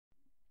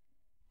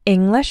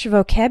English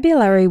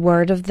vocabulary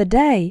word of the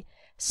day,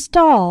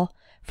 stall,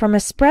 from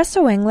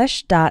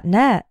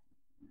espressoenglish.net.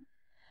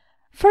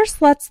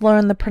 First, let's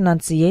learn the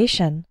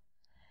pronunciation.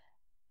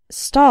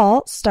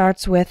 Stall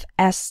starts with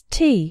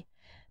ST.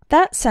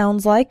 That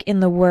sounds like in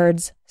the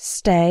words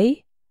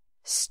stay,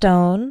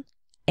 stone,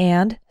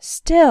 and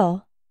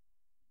still.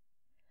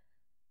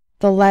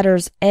 The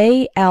letters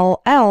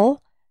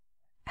ALL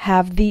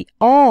have the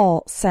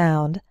all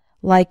sound,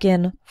 like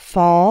in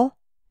fall,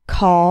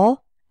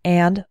 call,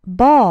 and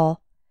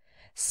ball.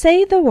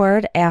 Say the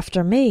word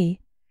after me.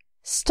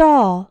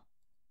 Stall.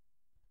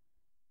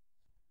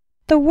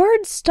 The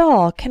word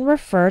stall can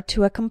refer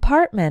to a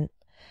compartment.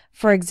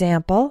 For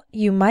example,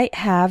 you might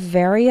have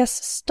various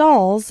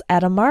stalls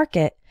at a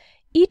market,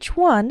 each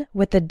one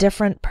with a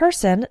different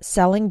person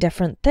selling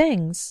different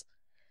things.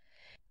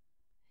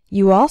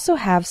 You also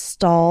have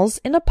stalls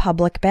in a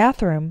public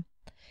bathroom.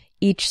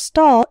 Each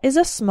stall is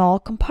a small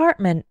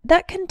compartment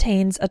that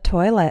contains a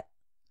toilet.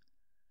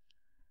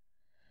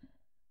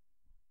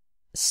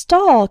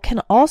 Stall can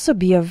also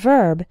be a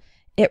verb.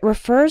 It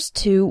refers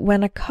to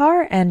when a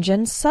car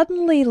engine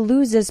suddenly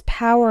loses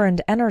power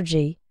and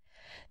energy.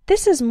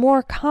 This is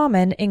more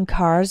common in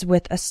cars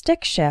with a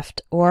stick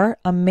shift or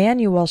a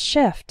manual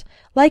shift,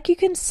 like you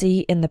can see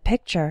in the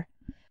picture.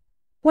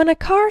 When a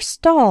car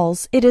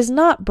stalls, it is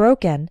not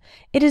broken.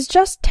 It is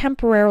just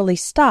temporarily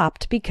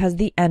stopped because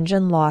the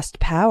engine lost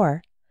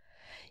power.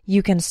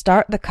 You can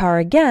start the car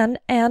again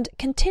and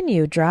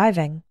continue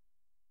driving.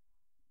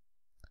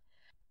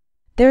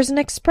 There's an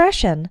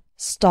expression,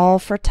 stall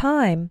for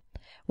time,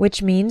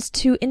 which means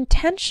to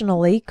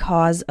intentionally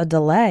cause a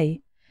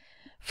delay.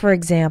 For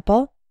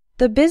example,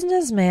 the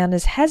businessman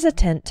is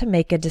hesitant to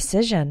make a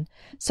decision,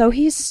 so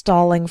he's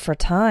stalling for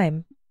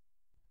time.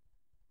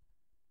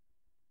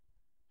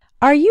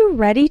 Are you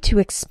ready to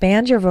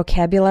expand your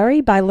vocabulary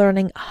by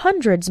learning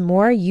hundreds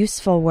more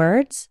useful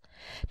words?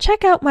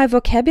 Check out my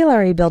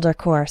Vocabulary Builder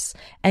course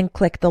and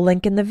click the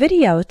link in the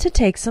video to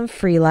take some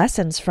free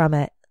lessons from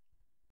it.